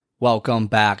Welcome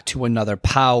back to another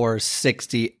Power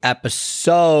 60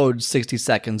 episode. 60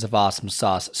 seconds of awesome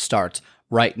sauce starts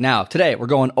right now. Today, we're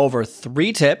going over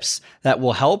 3 tips that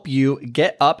will help you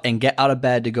get up and get out of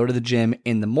bed to go to the gym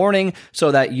in the morning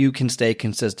so that you can stay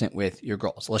consistent with your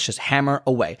goals. Let's just hammer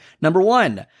away. Number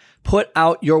 1, put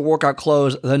out your workout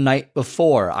clothes the night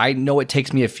before. I know it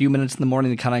takes me a few minutes in the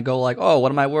morning to kind of go like, oh,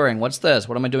 what am I wearing? What's this?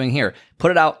 What am I doing here?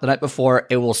 Put it out the night before.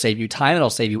 It will save you time.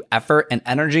 It'll save you effort and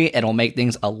energy. It'll make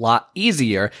things a lot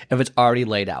easier if it's already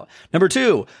laid out. Number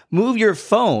 2, move your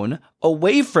phone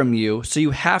away from you so you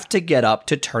have to get up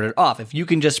to turn it off. If you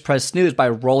can just press snooze by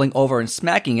rolling over and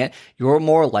smacking it, you're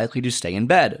more likely to stay in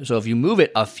bed. So if you move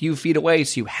it a few feet away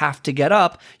so you have to get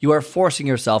up, you are forcing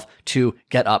yourself to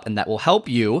get up, and that will help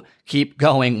you keep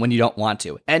going when you don't want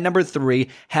to. And number 3,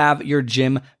 have your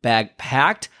gym bag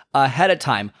packed ahead of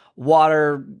time.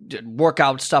 Water,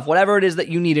 workout stuff, whatever it is that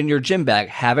you need in your gym bag,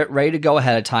 have it ready to go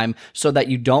ahead of time so that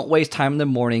you don't waste time in the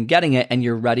morning getting it and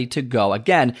you're ready to go.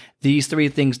 Again, these 3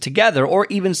 things together or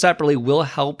even separately will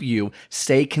help you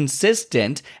stay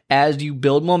consistent as you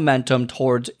build momentum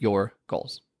towards your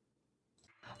goals.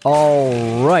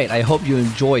 All right, I hope you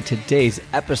enjoyed today's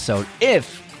episode.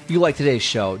 If you like today's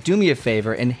show, do me a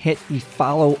favor and hit the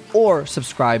follow or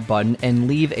subscribe button and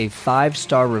leave a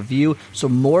 5-star review so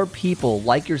more people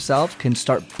like yourself can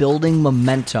start building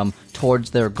momentum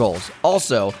towards their goals.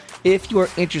 Also, if you are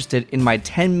interested in my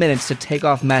 10 minutes to take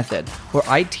off method, where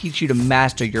I teach you to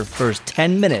master your first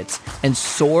 10 minutes and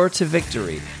soar to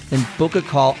victory, then book a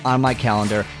call on my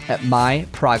calendar at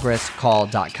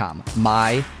myprogresscall.com.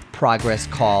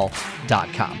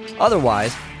 myprogresscall.com.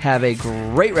 Otherwise, have a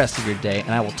great rest of your day, and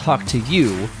I will talk to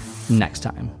you next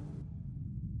time.